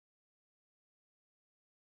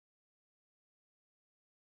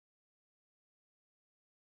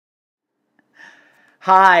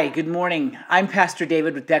Hi, good morning. I'm Pastor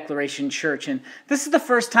David with Declaration Church, and this is the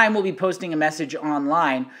first time we'll be posting a message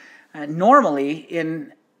online.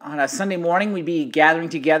 Normally, on a Sunday morning, we'd be gathering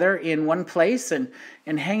together in one place and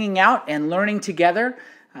hanging out and learning together,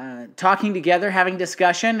 talking together, having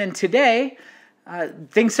discussion. And today,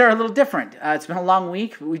 things are a little different. It's been a long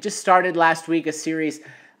week. We just started last week a series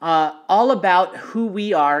all about who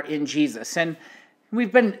we are in Jesus. And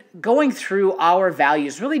we've been going through our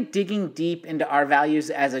values, really digging deep into our values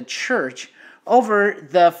as a church over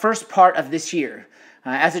the first part of this year.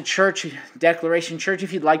 As a church, Declaration Church,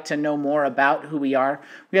 if you'd like to know more about who we are,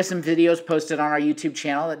 we have some videos posted on our YouTube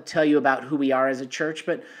channel that tell you about who we are as a church.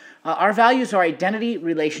 But our values are identity,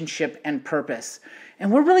 relationship, and purpose. And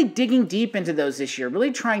we're really digging deep into those this year,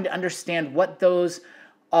 really trying to understand what those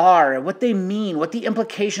are, what they mean, what the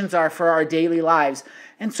implications are for our daily lives.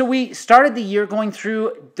 And so we started the year going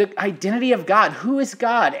through the identity of God. Who is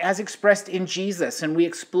God as expressed in Jesus? And we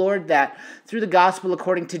explored that through the gospel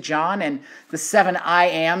according to John and the 7 I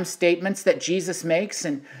am statements that Jesus makes.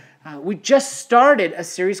 And we just started a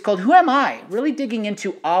series called Who Am I? Really digging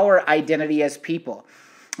into our identity as people.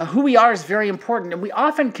 Who we are is very important, and we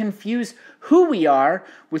often confuse who we are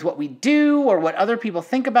with what we do or what other people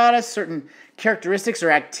think about us, certain characteristics or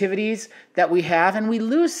activities that we have, and we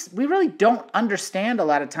really don't understand a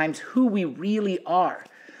lot of times who we really are.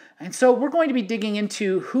 And so we're going to be digging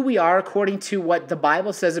into who we are according to what the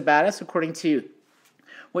Bible says about us, according to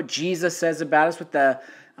what Jesus says about us, what the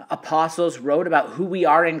apostles wrote about who we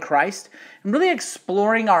are in Christ, and really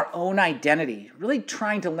exploring our own identity, really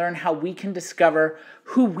trying to learn how we can discover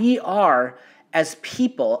who we are as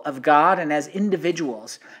people of God and as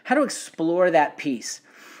individuals, how to explore that piece.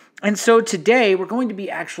 And so today we're going to be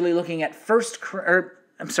actually looking at 2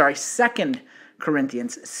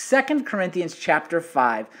 Corinthians chapter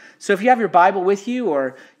 5. So if you have your Bible with you,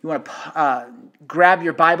 or you want to grab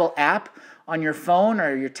your Bible app on your phone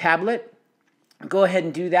or your tablet, go ahead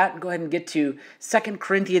and do that. Go ahead and get to 2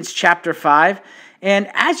 Corinthians chapter 5. And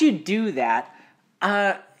as you do that,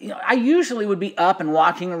 I usually would be up and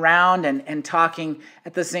walking around and talking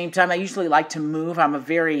at the same time. I usually like to move. I'm a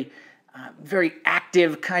very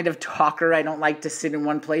active kind of talker. I don't like to sit in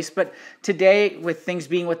one place. But today, with things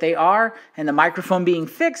being what they are and the microphone being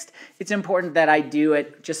fixed, it's important that I do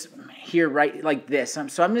it just here right like this.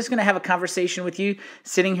 So I'm just going to have a conversation with you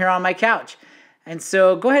sitting here on my couch. And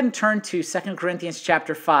so go ahead and turn to 2 Corinthians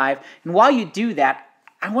chapter 5. And while you do that,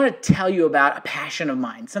 I want to tell you about a passion of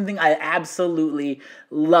mine, something I absolutely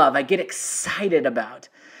love, I get excited about.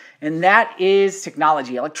 And that is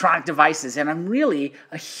technology, electronic devices. And I'm really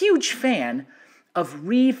a huge fan of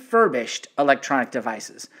refurbished electronic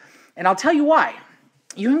devices. And I'll tell you why.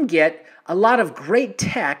 You can get a lot of great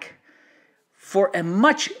tech for a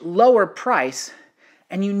much lower price,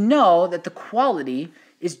 and you know that the quality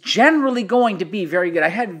is generally going to be very good. I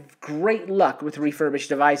had great luck with refurbished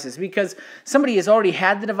devices because somebody has already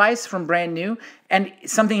had the device from brand new and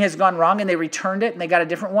something has gone wrong and they returned it and they got a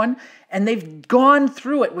different one, and they've gone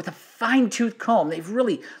through it with a fine-tooth comb. They've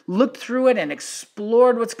really looked through it and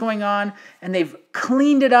explored what's going on, and they've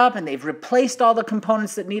cleaned it up and they've replaced all the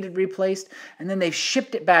components that needed replaced, and then they've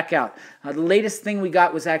shipped it back out. The latest thing we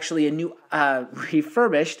got was actually a new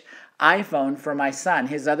refurbished iPhone for my son.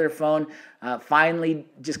 His other phone finally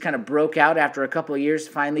just kind of broke out after a couple of years,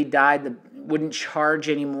 finally died, wouldn't charge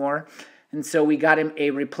anymore. And so we got him a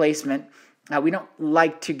replacement. We don't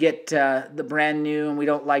like to get the brand new, and we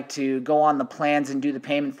don't like to go on the plans and do the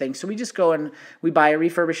payment thing. So we just go and we buy a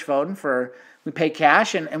refurbished phone we pay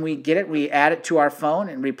cash and we get it, we add it to our phone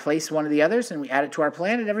and replace one of the others, and we add it to our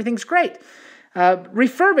plan, and everything's great.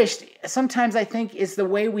 Refurbished, sometimes I think, is the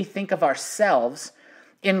way we think of ourselves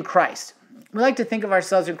in Christ. We like to think of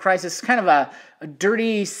ourselves in Christ as kind of a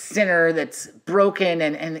dirty sinner that's broken,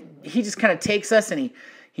 and he just kind of takes us and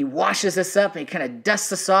he washes us up and he kind of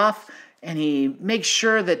dusts us off, and he makes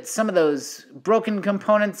sure that some of those broken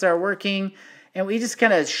components are working, and he just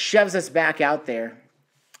kind of shoves us back out there.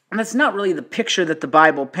 And that's not really the picture that the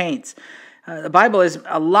Bible paints. The Bible is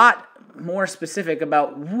a lot more specific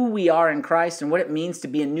about who we are in Christ and what it means to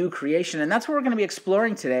be a new creation, and that's what we're going to be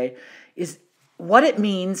exploring today, is what it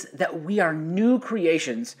means that we are new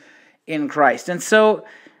creations in Christ. And so,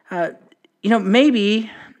 maybe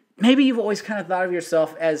you've always kind of thought of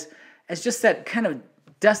yourself as just that kind of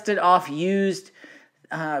dusted off, used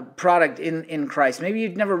product in Christ. Maybe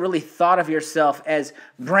you've never really thought of yourself as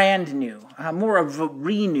brand new, more of a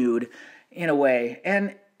renewed in a way.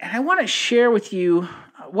 And I want to share with you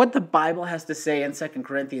what the Bible has to say in 2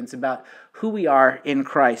 Corinthians about who we are in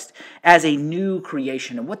Christ as a new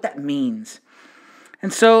creation and what that means.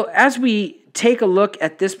 And so as we take a look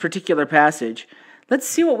at this particular passage, let's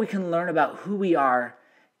see what we can learn about who we are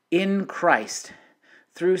in Christ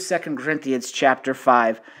through 2 Corinthians chapter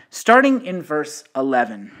 5, starting in verse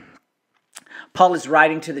 11. Paul is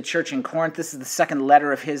writing to the church in Corinth. This is the second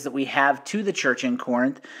letter of his that we have to the church in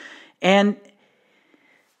Corinth. And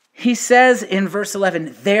he says in verse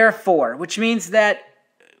 11, therefore, which means that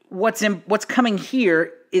what's coming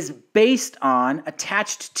here is based on,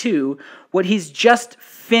 attached to, what he's just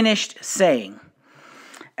finished saying.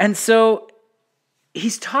 And so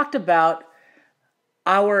he's talked about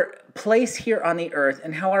our place here on the earth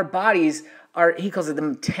and how our bodies are, he calls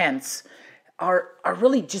them tents, are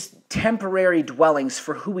really just temporary dwellings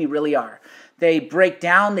for who we really are. They break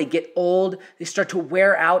down, they get old, they start to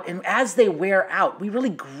wear out, and as they wear out, we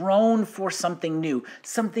really groan for something new,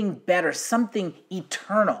 something better, something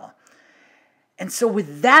eternal. And so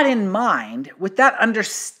with that in mind, with that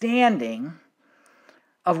understanding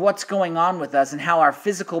of what's going on with us and how our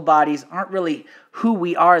physical bodies aren't really who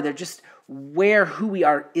we are, they're just where who we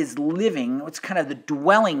are is living. It's kind of the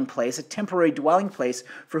dwelling place, a temporary dwelling place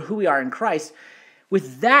for who we are in Christ.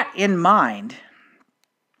 With that in mind,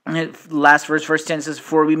 last verse 10 says,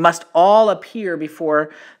 for we must all appear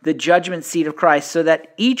before the judgment seat of Christ, so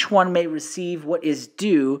that each one may receive what is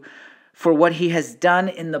due for what he has done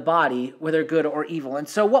in the body, whether good or evil. And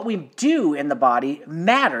so what we do in the body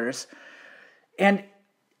matters, and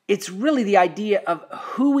it's really the idea of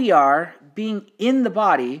who we are being in the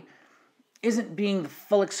body isn't being the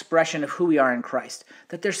full expression of who we are in Christ,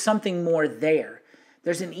 that there's something more there.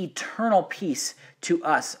 There's an eternal peace to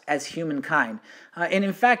us as humankind. And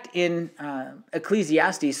in fact, in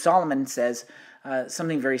Ecclesiastes, Solomon says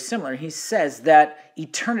something very similar. He says that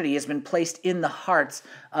eternity has been placed in the hearts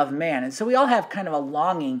of man. And so we all have kind of a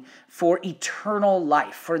longing for eternal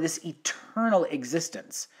life, for this eternal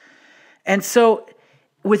existence. And so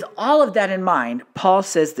with all of that in mind, Paul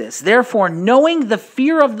says this, therefore, knowing the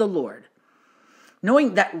fear of the Lord,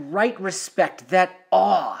 knowing that right respect, that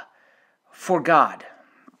awe for God,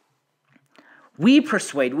 we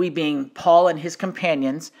being Paul and his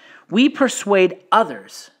companions, we persuade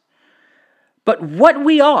others. But what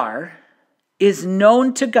we are is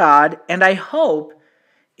known to God, and I hope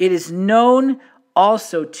it is known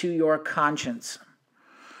also to your conscience.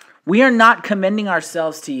 We are not commending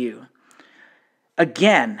ourselves to you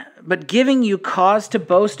again, but giving you cause to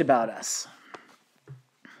boast about us.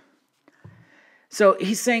 So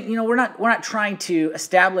he's saying, we're not trying to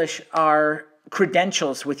establish our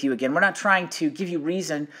credentials with you again. We're not trying to give you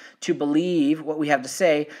reason to believe what we have to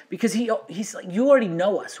say, because he's like, you already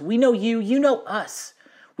know us. We know you. You know us.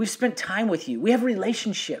 We've spent time with you. We have a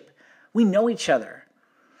relationship. We know each other.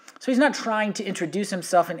 So he's not trying to introduce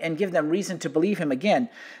himself and give them reason to believe him again.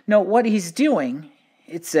 No, what he's doing,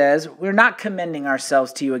 it says, we're not commending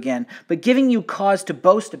ourselves to you again, but giving you cause to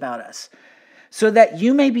boast about us, so that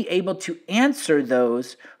you may be able to answer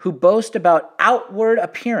those who boast about outward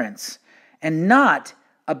appearance and not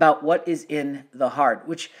about what is in the heart,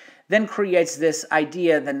 which then creates this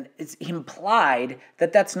idea, then it's implied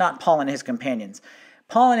that that's not Paul and his companions.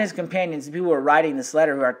 Paul and his companions, the people who are writing this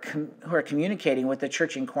letter, who are communicating with the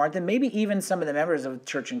church in Corinth, and maybe even some of the members of the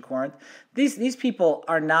church in Corinth, these people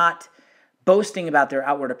are not boasting about their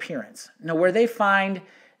outward appearance. No, where they find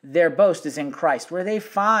their boast is in Christ, where they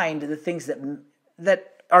find the things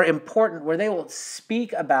that are important, where they will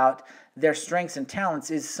speak about their strengths and talents,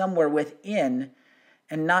 is somewhere within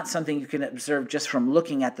and not something you can observe just from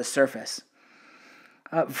looking at the surface.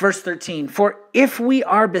 Verse 13, for if we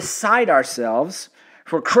are beside ourselves,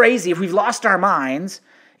 if we're crazy, if we've lost our minds,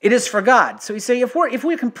 it is for God. So he's saying if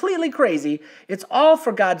we're completely crazy, it's all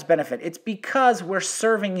for God's benefit. It's because we're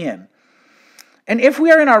serving him. And if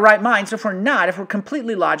we are in our right mind, so if we're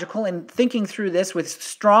completely logical and thinking through this with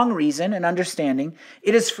strong reason and understanding,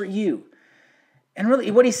 it is for you. And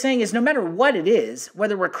really what he's saying is no matter what it is,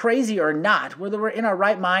 whether we're crazy or not, whether we're in our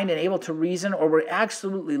right mind and able to reason or we're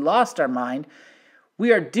absolutely lost our mind,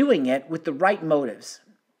 we are doing it with the right motives.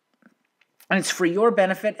 And it's for your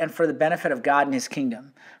benefit and for the benefit of God and his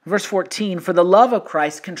kingdom. Verse 14, for the love of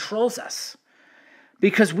Christ controls us,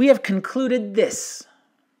 because we have concluded this,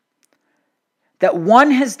 that one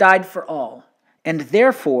has died for all, and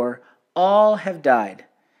therefore all have died.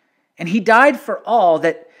 And he died for all,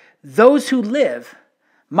 that those who live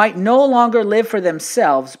might no longer live for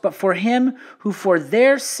themselves, but for him who for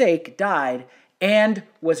their sake died and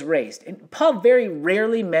was raised. And Paul very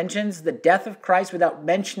rarely mentions the death of Christ without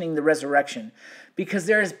mentioning the resurrection, because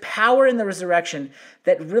there is power in the resurrection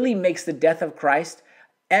that really makes the death of Christ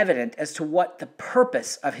evident as to what the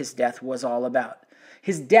purpose of his death was all about.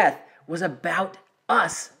 His death was about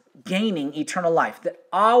us gaining eternal life, that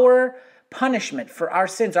our punishment for our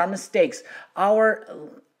sins, our mistakes, our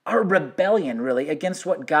rebellion, really, against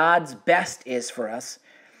what God's best is for us,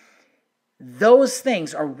 those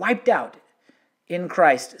things are wiped out in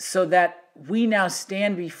Christ so that we now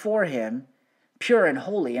stand before him pure and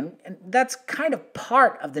holy. And that's kind of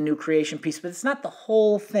part of the new creation piece, but it's not the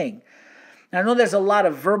whole thing. Now, I know there's a lot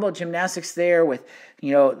of verbal gymnastics there with,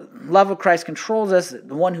 love of Christ controls us,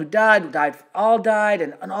 the one who died, all died,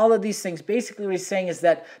 and all of these things. Basically what he's saying is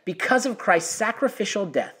that because of Christ's sacrificial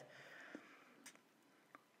death,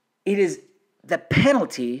 it is the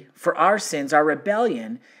penalty for our sins, our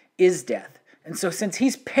rebellion, is death. And so since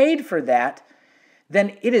he's paid for that,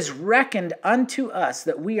 then it is reckoned unto us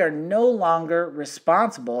that we are no longer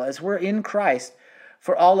responsible, as we're in Christ,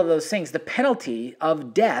 for all of those things. The penalty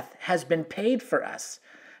of death has been paid for us.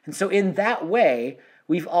 And so in that way,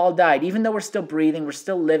 we've all died. Even though we're still breathing, we're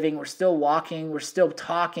still living, we're still walking, we're still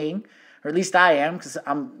talking, or at least I am, because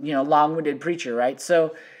I'm, a long-winded preacher, right?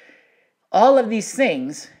 So all of these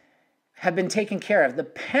things have been taken care of. The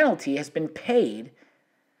penalty has been paid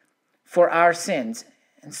for our sins.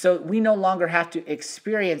 And so we no longer have to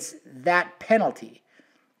experience that penalty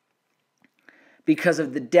because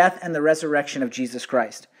of the death and the resurrection of Jesus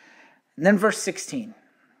Christ. And then verse 16.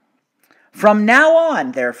 From now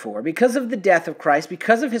on, therefore, because of the death of Christ,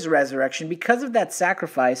 because of his resurrection, because of that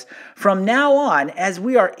sacrifice, from now on, as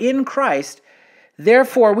we are in Christ,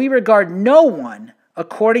 therefore we regard no one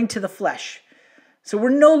according to the flesh. So we're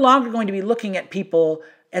no longer going to be looking at people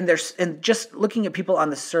and just looking at people on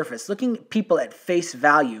the surface, looking at people at face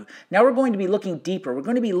value. Now we're going to be looking deeper. We're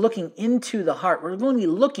going to be looking into the heart. We're going to be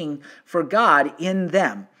looking for God in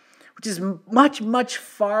them, which is much, much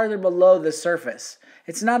farther below the surface.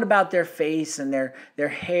 It's not about their face and their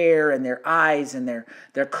hair and their eyes and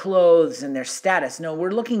their clothes and their status. No,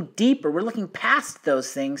 we're looking deeper. We're looking past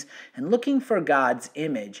those things and looking for God's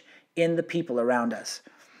image in the people around us.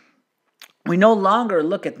 We no longer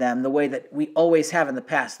look at them the way that we always have in the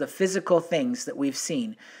past, the physical things that we've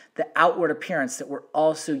seen, the outward appearance that we're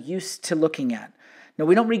also used to looking at. No,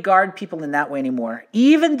 we don't regard people in that way anymore.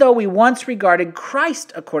 Even though we once regarded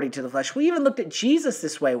Christ according to the flesh, we even looked at Jesus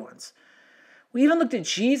this way once. We even looked at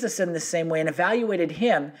Jesus in the same way and evaluated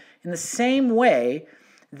him in the same way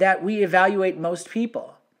that we evaluate most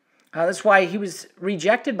people. That's why he was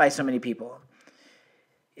rejected by so many people.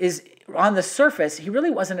 Is on the surface, he really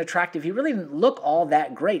wasn't attractive. He really didn't look all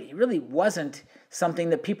that great. He really wasn't something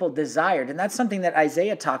that people desired. And that's something that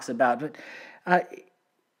Isaiah talks about. But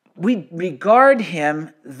we regard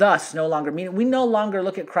him thus no longer. Meaning we no longer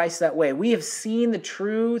look at Christ that way. We have seen the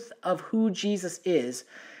truth of who Jesus is,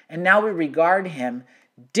 and now we regard him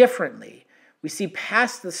differently. We see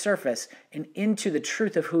past the surface and into the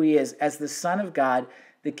truth of who he is as the Son of God,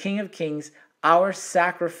 the King of Kings, our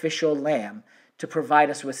sacrificial lamb, to provide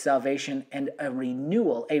us with salvation and a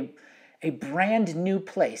renewal, a brand new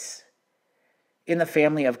place in the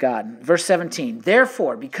family of God. Verse 17,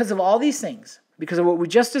 therefore, because of all these things, because of what we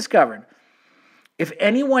just discovered, if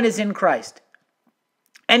anyone is in Christ,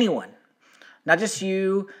 anyone, not just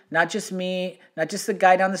you, not just me, not just the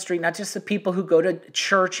guy down the street, not just the people who go to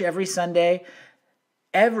church every Sunday,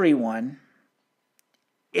 everyone,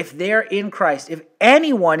 if they're in Christ, if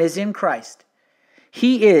anyone is in Christ,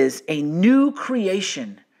 he is a new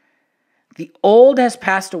creation. The old has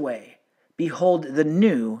passed away. Behold, the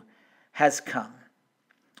new has come.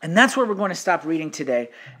 And that's where we're going to stop reading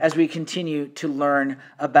today as we continue to learn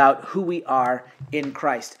about who we are in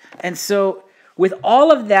Christ. And so with all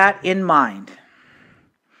of that in mind,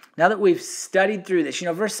 now that we've studied through this,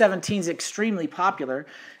 verse 17 is extremely popular.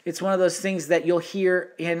 It's one of those things that you'll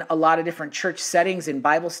hear in a lot of different church settings, in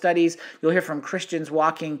Bible studies. You'll hear from Christians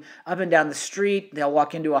walking up and down the street. They'll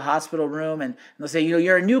walk into a hospital room and they'll say,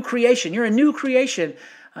 you're a new creation. You're a new creation.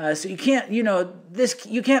 So you can't,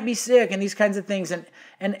 you can't be sick and these kinds of things. And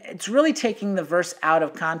it's really taking the verse out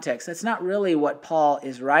of context. That's not really what Paul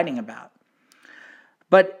is writing about.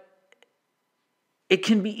 But it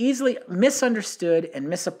can be easily misunderstood and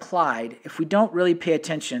misapplied if we don't really pay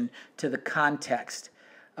attention to the context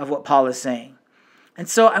of what Paul is saying. And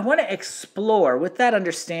so I want to explore, with that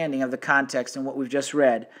understanding of the context and what we've just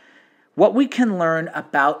read, what we can learn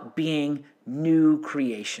about being new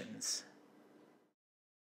creations.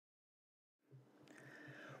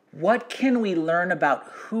 What can we learn about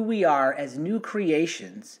who we are as new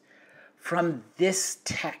creations from this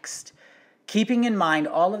text? Keeping in mind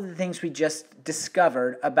all of the things we just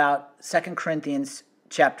discovered about 2 Corinthians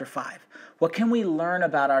chapter 5. What can we learn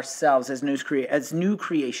about ourselves as new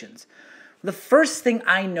creations? The first thing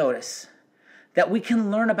I notice that we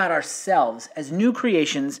can learn about ourselves as new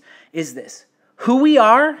creations is this. Who we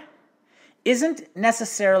are isn't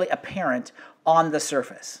necessarily apparent on the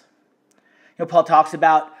surface. Paul talks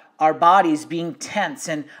about our bodies being tents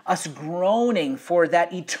and us groaning for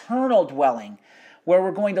that eternal dwelling where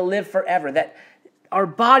we're going to live forever, that our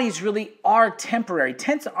bodies really are temporary.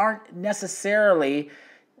 Tents aren't necessarily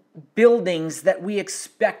buildings that we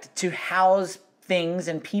expect to house things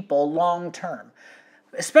and people long term,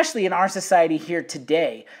 especially in our society here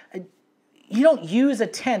today. You don't use a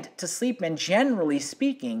tent to sleep in, generally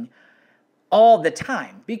speaking, all the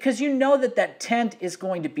time, because you know that that tent is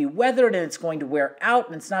going to be weathered and it's going to wear out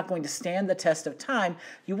and it's not going to stand the test of time.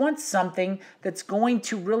 You want something that's going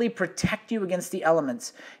to really protect you against the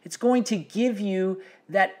elements. It's going to give you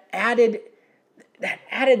that added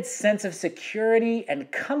sense of security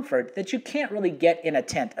and comfort that you can't really get in a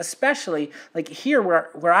tent, especially like here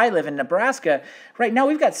where I live in Nebraska. Right now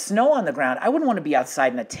we've got snow on the ground. I wouldn't want to be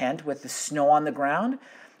outside in a tent with the snow on the ground.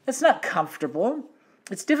 That's not comfortable.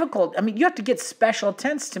 It's difficult. I mean, you have to get special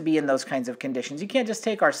tents to be in those kinds of conditions. You can't just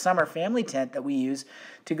take our summer family tent that we use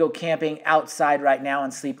to go camping outside right now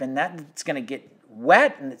and sleep in that. It's going to get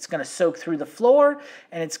wet and it's going to soak through the floor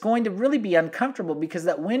and it's going to really be uncomfortable because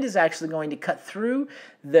that wind is actually going to cut through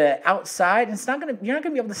the outside and you're not going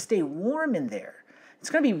to be able to stay warm in there. It's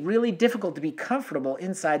going to be really difficult to be comfortable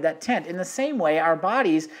inside that tent. In the same way, our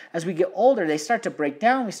bodies, as we get older, they start to break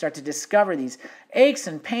down. We start to discover these aches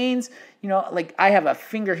and pains. Like I have a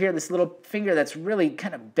finger here, this little finger that's really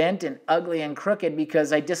kind of bent and ugly and crooked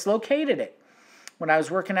because I dislocated it. When I was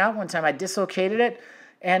working out one time, I dislocated it.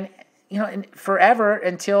 And forever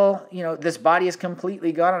until, this body is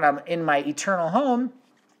completely gone and I'm in my eternal home,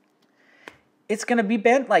 it's going to be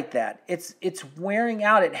bent like that. It's wearing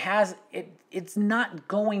out. It's not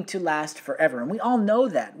going to last forever. And we all know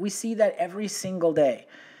that. We see that every single day.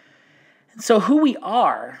 And so who we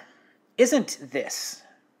are isn't this.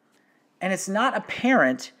 And it's not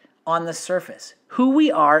apparent on the surface. Who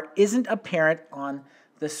we are isn't apparent on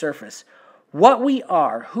the surface. What we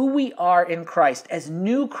are, who we are in Christ as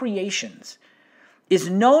new creations, is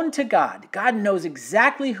known to God. God knows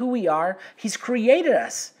exactly who we are. He's created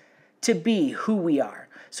us to be who we are.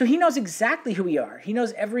 So he knows exactly who we are. He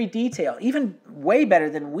knows every detail, even way better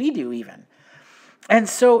than we do even. And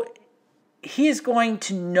so he is going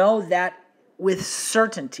to know that with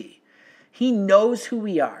certainty. He knows who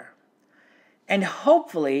we are. And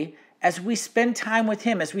hopefully, as we spend time with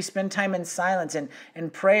him, as we spend time in silence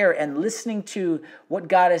and prayer and listening to what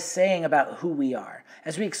God is saying about who we are,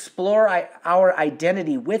 as we explore our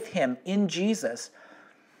identity with him in Jesus,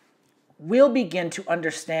 we'll begin to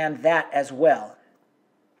understand that as well.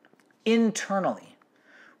 Internally,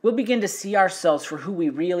 we'll begin to see ourselves for who we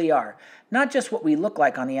really are, not just what we look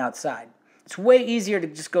like on the outside. It's way easier to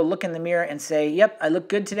just go look in the mirror and say, yep, I look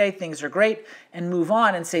good today, things are great, and move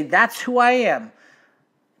on and say, that's who I am.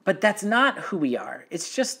 But that's not who we are.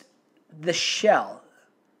 It's just the shell.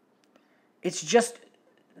 It's just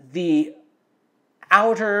the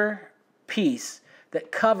outer piece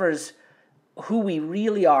that covers who we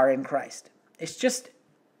really are in Christ. It's just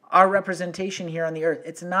our representation here on the earth.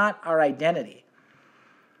 It's not our identity.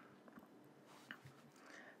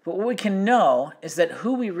 But what we can know is that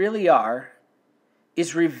who we really are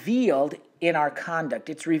is revealed in our conduct.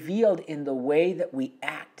 It's revealed in the way that we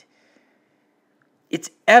act. It's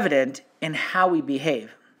evident in how we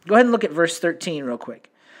behave. Go ahead and look at verse 13 real quick.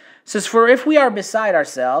 It says, for if we are beside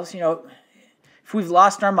ourselves, if we've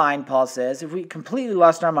lost our mind, Paul says, if we completely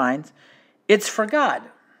lost our minds, it's for God.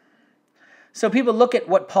 So people look at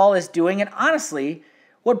what Paul is doing, and honestly,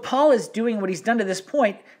 what Paul is doing, what he's done to this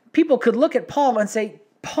point, people could look at Paul and say,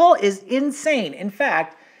 Paul is insane. In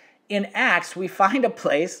fact, in Acts, we find a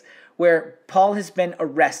place where Paul has been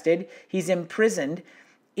arrested. He's imprisoned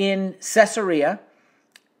in Caesarea,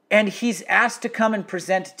 and he's asked to come and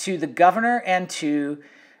present to the governor and to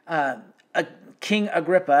King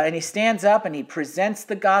Agrippa. And he stands up and he presents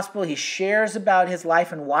the gospel. He shares about his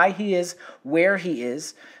life and why he is where he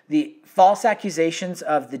is, the false accusations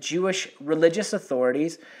of the Jewish religious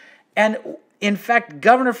authorities. And in fact,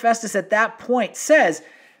 Governor Festus at that point says,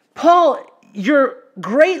 Paul, your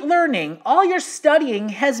great learning, all your studying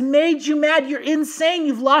has made you mad. You're insane.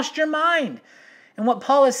 You've lost your mind. And what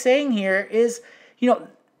Paul is saying here is,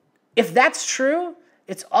 if that's true,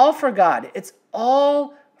 it's all for God. It's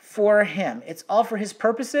all for him. It's all for his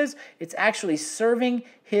purposes. It's actually serving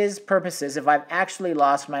his purposes if I've actually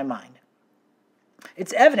lost my mind.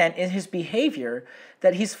 It's evident in his behavior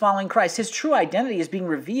that he's following Christ. His true identity is being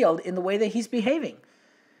revealed in the way that he's behaving.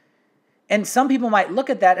 And some people might look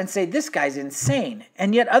at that and say, this guy's insane.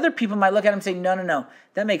 And yet other people might look at him and say, no,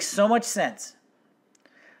 that makes so much sense.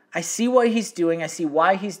 I see what he's doing. I see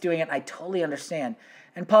why he's doing it. I totally understand.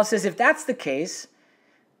 And Paul says, if that's the case,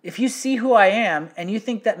 if you see who I am and you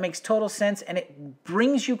think that makes total sense and it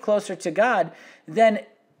brings you closer to God, then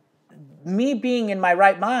me being in my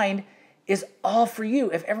right mind is all for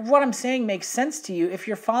you. If what I'm saying makes sense to you, if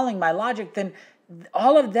you're following my logic, then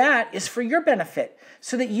all of that is for your benefit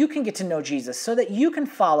so that you can get to know Jesus, so that you can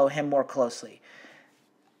follow him more closely.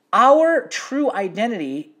 Our true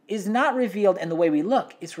identity is not revealed in the way we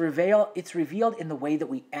look. It's revealed in the way that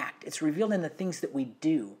we act. It's revealed in the things that we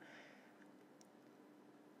do.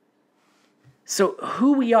 So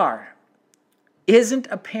who we are isn't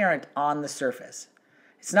apparent on the surface.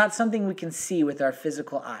 It's not something we can see with our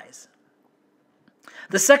physical eyes.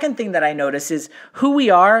 The second thing that I notice is who we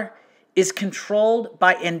are is controlled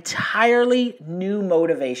by entirely new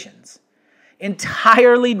motivations.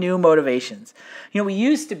 Entirely new motivations. We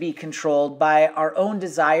used to be controlled by our own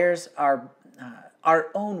desires, our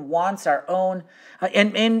own wants, our own,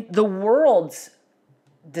 and the world's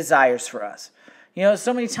desires for us.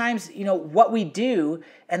 So many times, what we do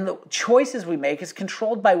and the choices we make is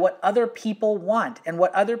controlled by what other people want and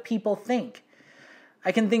what other people think.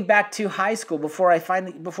 I can think back to high school before I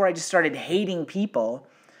just started hating people.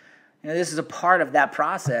 This is a part of that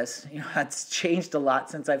process. It's changed a lot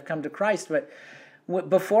since I've come to Christ. But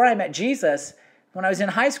before I met Jesus, when I was in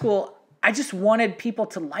high school, I just wanted people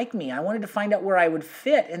to like me. I wanted to find out where I would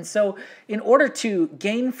fit. And so in order to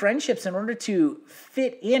gain friendships, in order to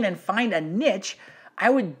fit in and find a niche, I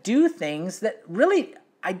would do things that really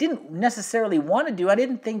I didn't necessarily want to do. I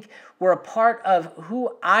didn't think were a part of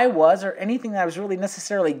who I was or anything that I was really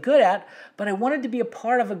necessarily good at, but I wanted to be a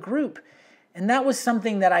part of a group. And that was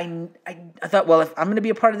something that I thought, well, if I'm going to be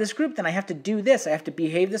a part of this group, then I have to do this. I have to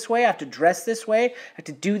behave this way. I have to dress this way. I have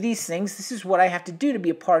to do these things. This is what I have to do to be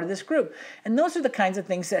a part of this group. And those are the kinds of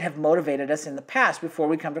things that have motivated us in the past before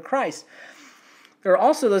we come to Christ. There are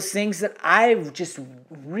also those things that I've just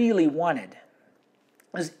really wanted.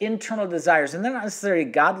 Those internal desires. And they're not necessarily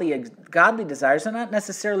godly desires. They're not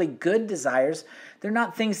necessarily good desires. They're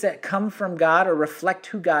not things that come from God or reflect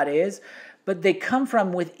who God is. But they come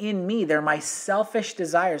from within me. They're my selfish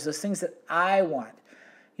desires, those things that I want.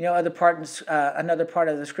 Another part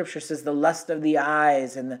of the scripture says the lust of the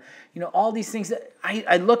eyes and all these things that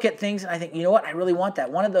I look at things and I think, what? I really want that.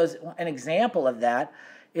 An example of that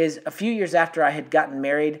is a few years after I had gotten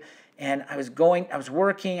married and I was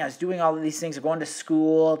working, I was doing all of these things, going to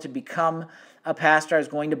school to become a pastor. I was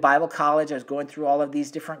going to Bible college. I was going through all of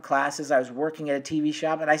these different classes. I was working at a TV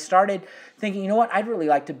shop, and I started thinking, I'd really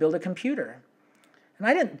like to build a computer. And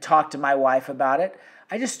I didn't talk to my wife about it.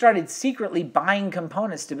 I just started secretly buying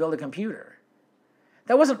components to build a computer.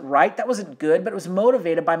 That wasn't right. That wasn't good, but it was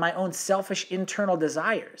motivated by my own selfish internal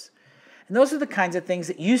desires. And those are the kinds of things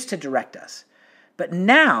that used to direct us. But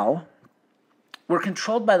now, we're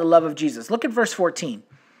controlled by the love of Jesus. Look at verse 14.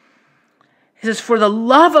 It says, for the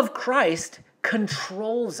love of Christ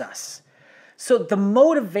controls us. So the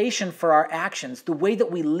motivation for our actions, the way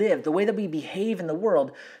that we live, the way that we behave in the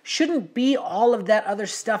world, shouldn't be all of that other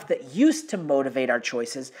stuff that used to motivate our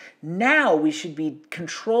choices. Now we should be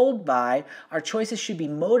controlled by, our choices should be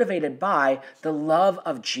motivated by the love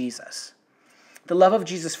of Jesus. The love of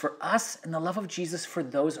Jesus for us and the love of Jesus for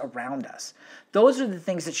those around us. Those are the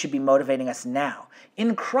things that should be motivating us now.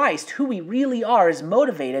 In Christ, who we really are is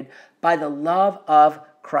motivated by the love of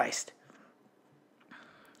Christ.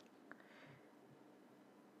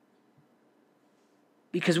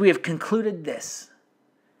 Because we have concluded this,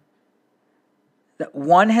 that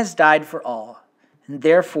one has died for all, and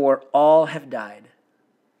therefore all have died.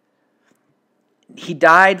 He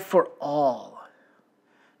died for all.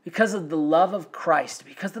 Because of the love of Christ,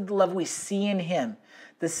 because of the love we see in him,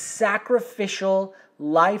 the sacrificial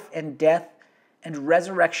life and death and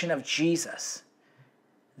resurrection of Jesus,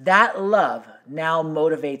 that love now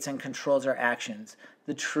motivates and controls our actions,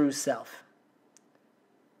 the true self.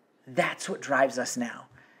 That's what drives us now,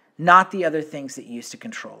 not the other things that used to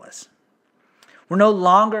control us. We're no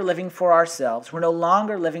longer living for ourselves. We're no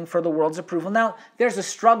longer living for the world's approval. Now, there's a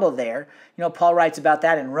struggle there. Paul writes about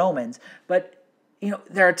that in Romans. But,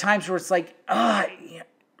 there are times where it's like,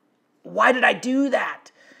 why did I do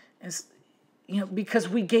that? It's, because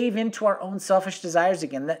we gave into our own selfish desires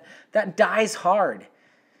again. That dies hard.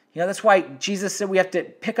 That's why Jesus said we have to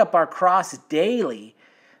pick up our cross daily.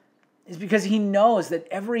 Is because he knows that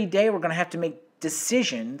every day we're going to have to make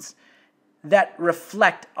decisions that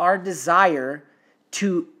reflect our desire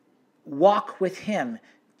to walk with him,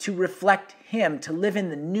 to reflect him, to live in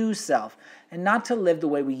the new self, and not to live the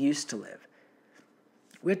way we used to live.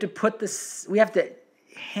 We have to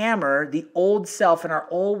hammer the old self and our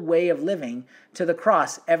old way of living to the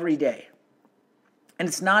cross every day. And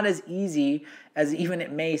it's not as easy as even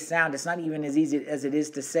it may sound. It's not even as easy as it is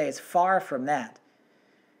to say. It's far from that.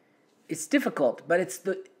 It's difficult, but it's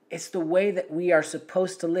the way that we are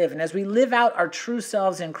supposed to live. And as we live out our true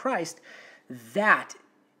selves in Christ, that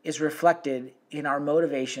is reflected in our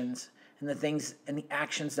motivations and the things and the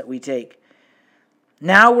actions that we take.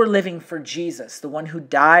 Now we're living for Jesus, the one who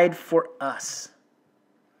died for us.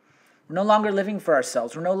 We're no longer living for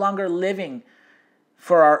ourselves. We're no longer living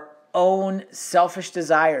for our own selfish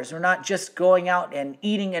desires. We're not just going out and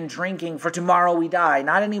eating and drinking for tomorrow we die.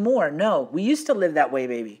 Not anymore. No, we used to live that way,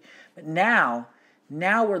 baby. But now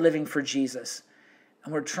we're living for Jesus.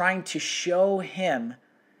 And we're trying to show him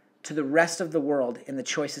to the rest of the world in the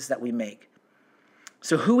choices that we make.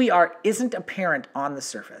 So who we are isn't apparent on the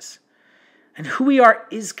surface. And who we are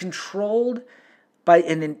is controlled by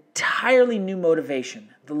an entirely new motivation,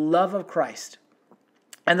 the love of Christ.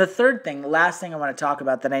 And the third thing, the last thing I want to talk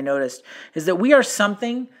about that I noticed, is that we are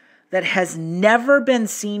something that has never been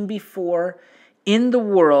seen before in the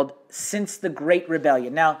world since the Great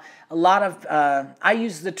Rebellion. Now, I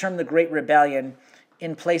use the term the Great Rebellion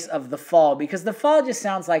in place of the fall, because the fall just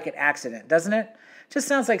sounds like an accident, doesn't it? It just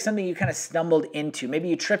sounds like something you kind of stumbled into. Maybe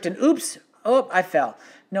you tripped and oops, I fell.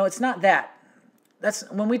 No, it's not that. That's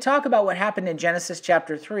when we talk about what happened in Genesis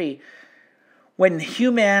chapter 3, when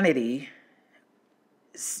humanity's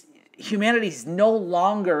no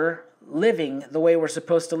longer living the way we're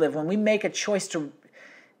supposed to live. When we make a choice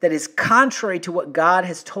that is contrary to what God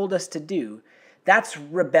has told us to do, that's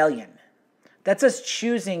rebellion. That's us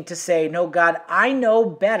choosing to say, no, God, I know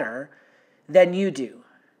better than you do.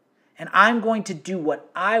 And I'm going to do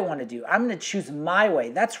what I want to do. I'm going to choose my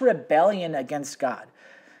way. That's rebellion against God.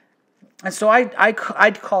 And so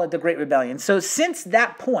I'd call it the Great Rebellion. So since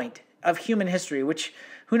that point of human history, which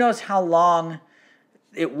who knows how long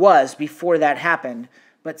it was before that happened,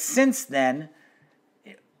 but since then,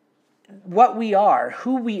 what we are,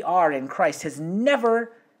 who we are in Christ has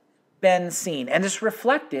never been seen. And it's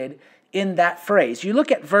reflected in that phrase. You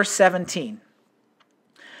look at verse 17.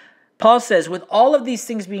 Paul says, with all of these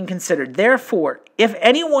things being considered, therefore, if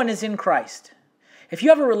anyone is in Christ, if you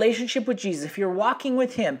have a relationship with Jesus, if you're walking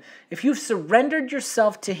with him, if you've surrendered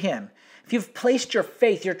yourself to him, if you've placed your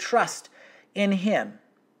faith, your trust in him,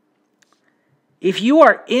 if you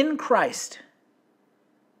are in Christ,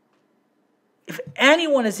 if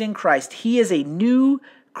anyone is in Christ, he is a new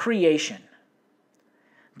creation.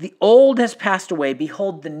 The old has passed away.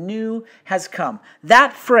 Behold, the new has come.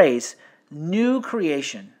 That phrase, new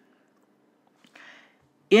creation,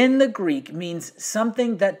 in the Greek means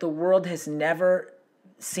something that the world has never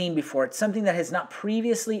seen before. It's something that has not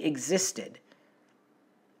previously existed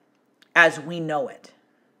as we know it.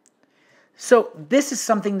 So this is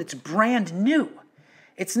something that's brand new.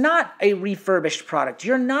 It's not a refurbished product.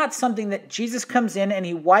 You're not something that Jesus comes in and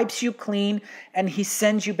he wipes you clean and he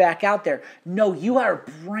sends you back out there. No, you are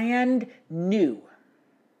brand new.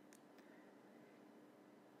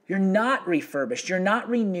 You're not refurbished. You're not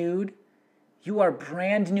renewed. You are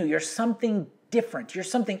brand new. You're something different. You're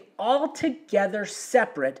something altogether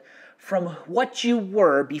separate from what you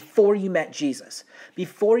were before you met Jesus,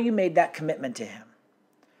 before you made that commitment to him.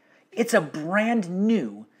 It's a brand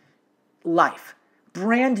new life,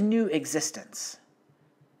 brand new existence.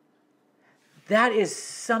 That is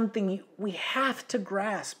something we have to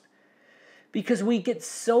grasp, because we get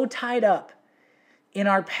so tied up in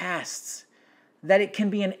our pasts that it can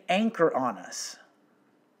be an anchor on us.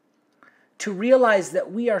 To realize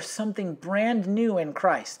that we are something brand new in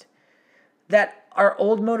Christ, that our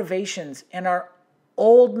old motivations and our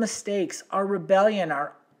old mistakes, our rebellion,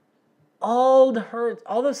 our old hurts,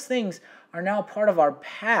 all those things are now part of our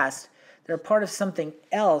past. They're part of something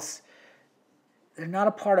else. They're not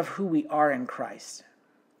a part of who we are in Christ.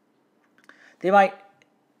 They might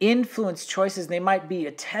influence choices. They might be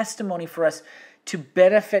a testimony for us to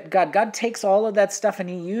benefit God. God takes all of that stuff and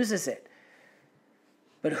he uses it.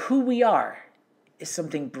 But who we are is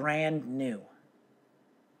something brand new.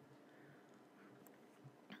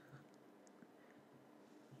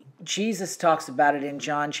 Jesus talks about it in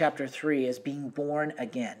John chapter 3 as being born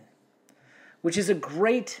again, which is a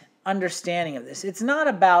great understanding of this. It's not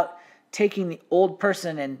about taking the old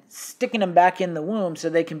person and sticking them back in the womb so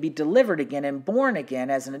they can be delivered again and born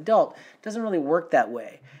again as an adult. It doesn't really work that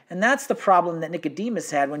way. And that's the problem that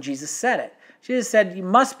Nicodemus had when Jesus said it. Jesus said, you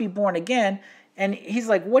must be born again. And he's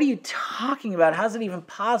like, what are you talking about? How's it even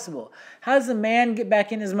possible? How does a man get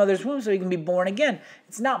back in his mother's womb so he can be born again?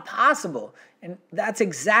 It's not possible. And that's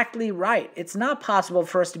exactly right. It's not possible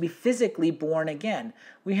for us to be physically born again.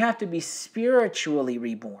 We have to be spiritually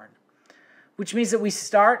reborn, which means that we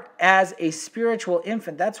start as a spiritual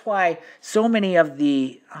infant. That's why so many of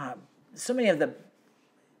the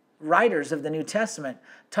writers of the New Testament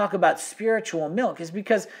talk about spiritual milk, is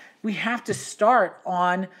because we have to start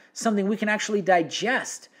on something we can actually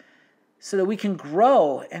digest so that we can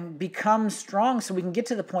grow and become strong, so we can get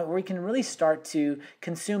to the point where we can really start to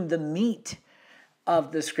consume the meat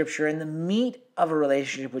of the Scripture and the meat of a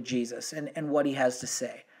relationship with Jesus and what he has to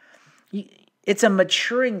say. It's a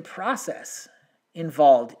maturing process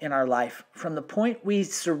involved in our life. From the point we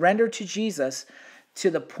surrender to Jesus to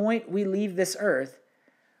the point we leave this earth,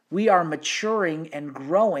 we are maturing and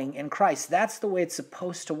growing in Christ. That's the way it's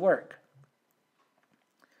supposed to work.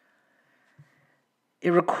 It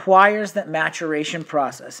requires that maturation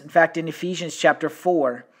process. In fact, in Ephesians chapter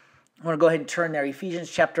 4, I want to go ahead and turn there.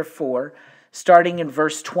 Ephesians chapter 4, starting in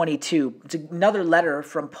verse 22. It's another letter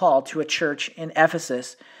from Paul to a church in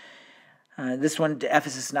Ephesus. This one to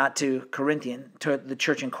Ephesus, not to Corinthian, to the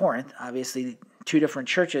church in Corinth. Obviously, two different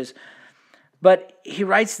churches. But he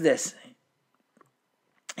writes this.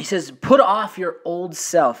 He says, put off your old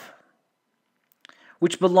self,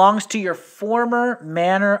 which belongs to your former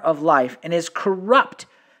manner of life and is corrupt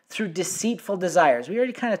through deceitful desires. We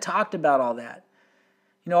already kind of talked about all that.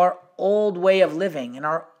 Our old way of living and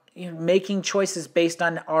our making choices based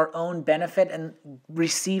on our own benefit and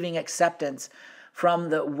receiving acceptance from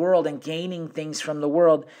the world and gaining things from the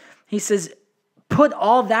world. He says, put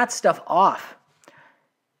all that stuff off,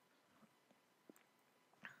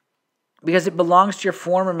 because it belongs to your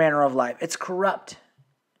former manner of life. It's corrupt.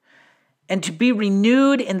 And to be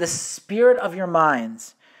renewed in the spirit of your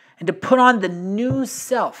minds, and to put on the new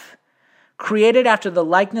self, created after the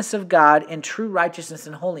likeness of God in true righteousness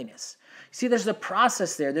and holiness. See, there's a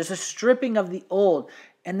process there. There's a stripping of the old,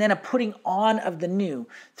 and then a putting on of the new.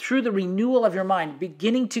 Through the renewal of your mind,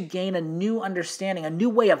 beginning to gain a new understanding, a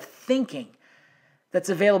new way of thinking that's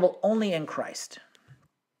available only in Christ.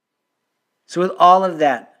 So with all of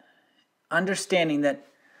that, understanding that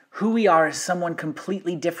who we are is someone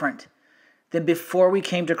completely different than before we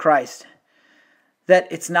came to Christ. That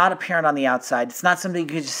it's not apparent on the outside. It's not something you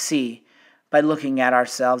can just see by looking at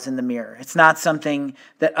ourselves in the mirror. It's not something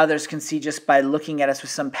that others can see just by looking at us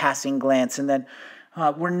with some passing glance. And then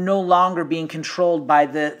we're no longer being controlled by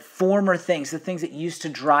the former things, the things that used to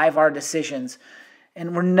drive our decisions.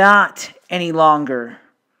 And we're not any longer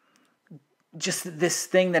just this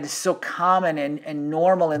thing that is so common and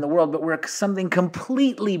normal in the world, but we're something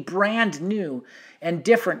completely brand new and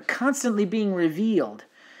different, constantly being revealed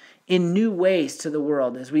in new ways to the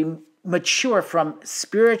world as we mature from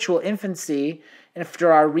spiritual infancy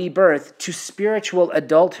after our rebirth to spiritual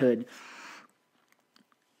adulthood.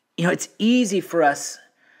 It's easy for us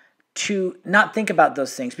to not think about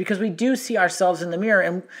those things because we do see ourselves in the mirror,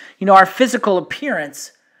 and our physical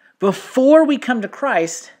appearance before we come to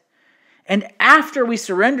Christ and after we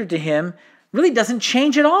surrendered to him really doesn't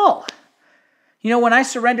change at all. When I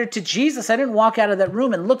surrendered to Jesus, I didn't walk out of that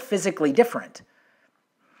room and look physically different.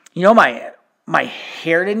 My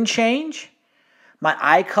hair didn't change. My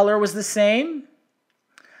eye color was the same.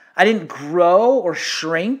 I didn't grow or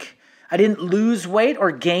shrink. I didn't lose weight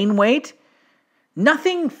or gain weight.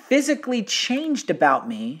 Nothing physically changed about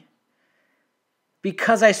me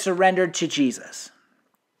because I surrendered to Jesus.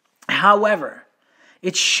 However,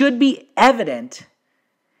 it should be evident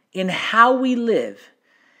in how we live,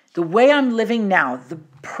 the way I'm living now, the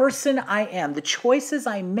person I am, the choices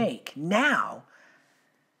I make now.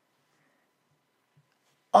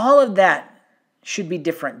 All of that should be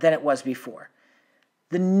different than it was before.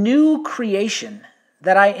 The new creation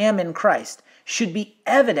that I am in Christ should be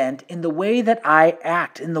evident in the way that I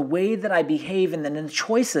act, in the way that I behave, and in the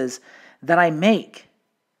choices that I make.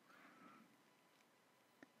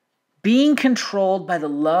 Being controlled by the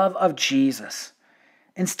love of Jesus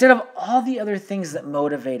instead of all the other things that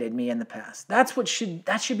motivated me in the past. That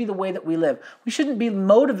should be the way that we live. We shouldn't be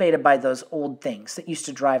motivated by those old things that used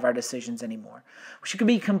to drive our decisions anymore. We should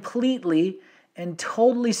be completely and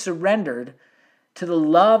totally surrendered to the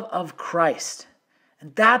love of Christ.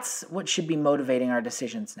 And that's what should be motivating our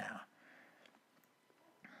decisions now.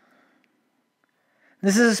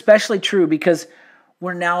 This is especially true because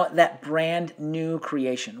we're now that brand new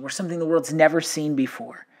creation. We're something the world's never seen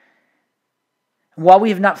before. And while we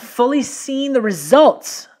have not fully seen the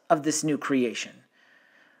results of this new creation,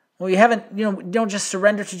 we don't just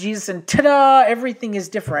surrender to Jesus and ta-da, everything is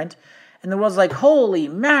different. And the world's like, holy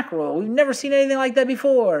mackerel, we've never seen anything like that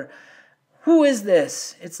before. Who is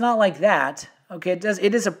this? It's not like that. Okay,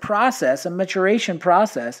 it is a process, a maturation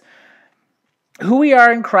process. Who we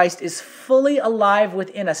are in Christ is fully alive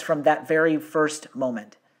within us from that very first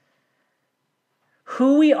moment.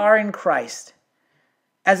 Who we are in Christ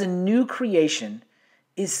as a new creation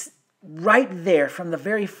is right there from the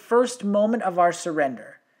very first moment of our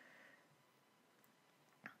surrender.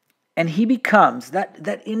 And he becomes,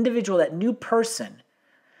 that individual, that new person,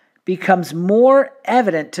 becomes more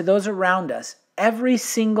evident to those around us every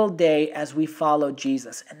single day as we follow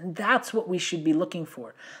Jesus. And that's what we should be looking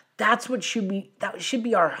for. That should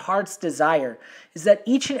be our heart's desire, is that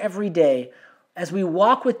each and every day, as we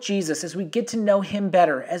walk with Jesus, as we get to know him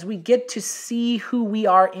better, as we get to see who we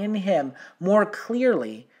are in him more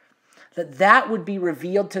clearly, that would be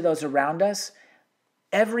revealed to those around us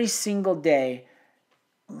every single day,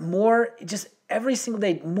 more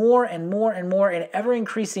and more and more in ever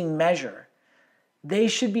increasing measure. They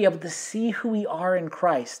should be able to see who we are in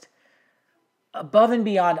Christ above and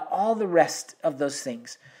beyond all the rest of those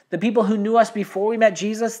things. The people who knew us before we met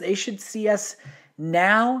Jesus, they should see us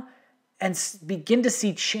now and begin to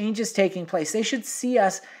see changes taking place. They should see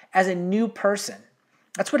us as a new person.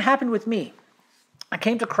 That's what happened with me. I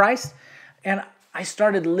came to Christ and I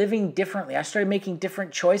started living differently. I started making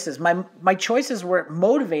different choices. My choices were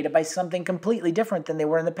motivated by something completely different than they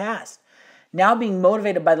were in the past. Now being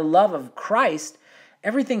motivated by the love of Christ,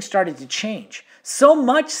 everything started to change. So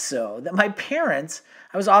much so that my parents,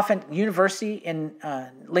 I was off at university in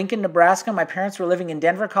Lincoln, Nebraska. My parents were living in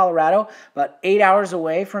Denver, Colorado, about 8 hours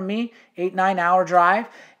away from me, 9 hour drive.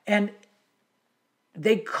 And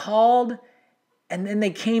they called and then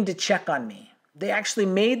they came to check on me. They actually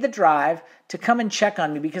made the drive to come and check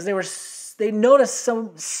on me because they noticed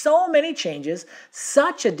so many changes,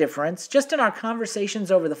 such a difference just in our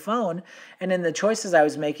conversations over the phone and in the choices I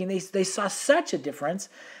was making. They saw such a difference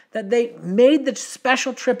that they made the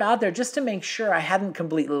special trip out there just to make sure I hadn't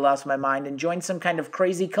completely lost my mind and joined some kind of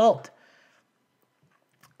crazy cult.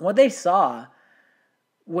 What they saw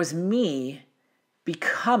was me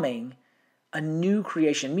becoming a new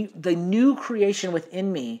creation, the new creation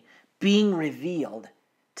within me being revealed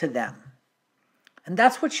to them. And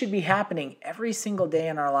that's what should be happening every single day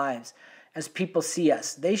in our lives as people see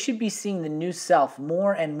us. They should be seeing the new self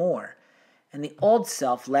more and more and the old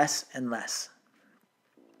self less and less.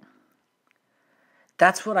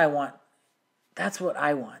 That's what I want. That's what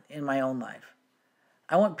I want in my own life.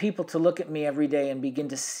 I want people to look at me every day and begin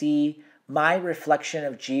to see my reflection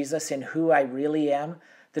of Jesus and who I really am,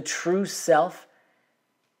 the true self.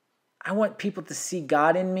 I want people to see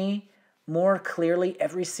God in me more clearly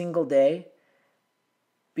every single day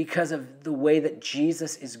because of the way that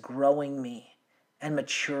Jesus is growing me and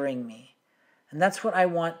maturing me. And that's what I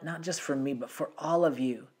want, not just for me, but for all of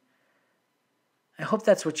you. I hope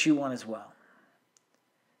that's what you want as well.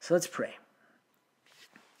 So let's pray.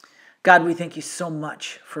 God, we thank you so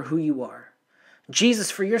much for who you are. Jesus,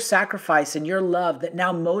 for your sacrifice and your love that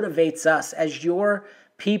now motivates us as your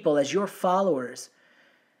people, as your followers,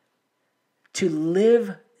 to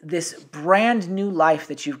live this brand new life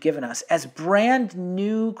that you've given us as brand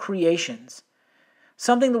new creations,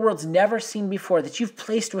 something the world's never seen before that you've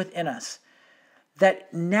placed within us,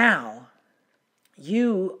 that now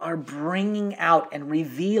you are bringing out and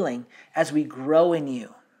revealing as we grow in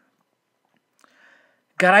you.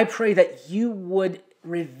 God, I pray that you would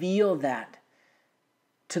reveal that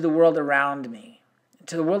to the world around me,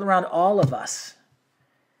 to the world around all of us,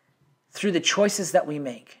 through the choices that we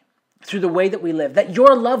make, through the way that we live, that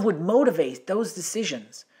your love would motivate those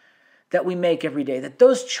decisions that we make every day, that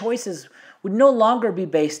those choices would no longer be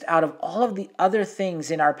based out of all of the other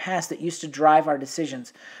things in our past that used to drive our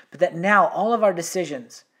decisions, but that now all of our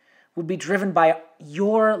decisions would be driven by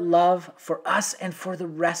your love for us and for the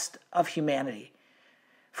rest of humanity,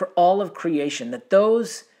 for all of creation,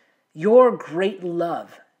 that your great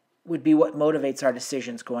love would be what motivates our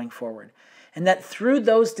decisions going forward. And that through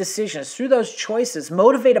those decisions, through those choices,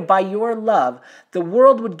 motivated by your love, the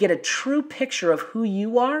world would get a true picture of who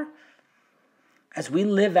you are as we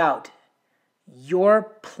live out your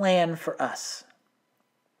plan for us.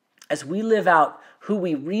 As we live out who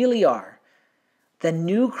we really are, the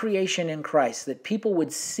new creation in Christ, that people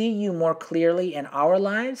would see you more clearly in our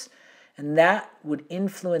lives, and that would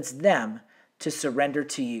influence them to surrender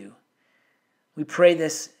to you. We pray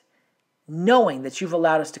this knowing that you've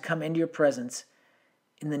allowed us to come into your presence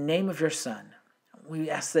in the name of your Son. We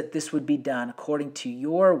ask that this would be done according to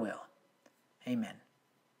your will. Amen.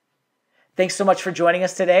 Thanks so much for joining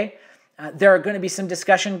us today. There are going to be some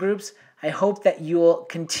discussion groups. I hope that you'll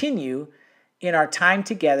continue in our time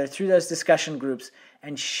together through those discussion groups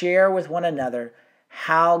and share with one another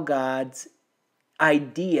how God's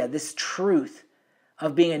idea, this truth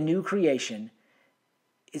of being a new creation,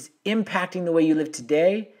 is impacting the way you live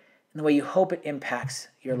today and the way you hope it impacts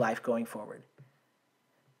your life going forward.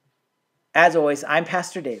 As always, I'm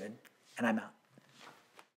Pastor David, and I'm out.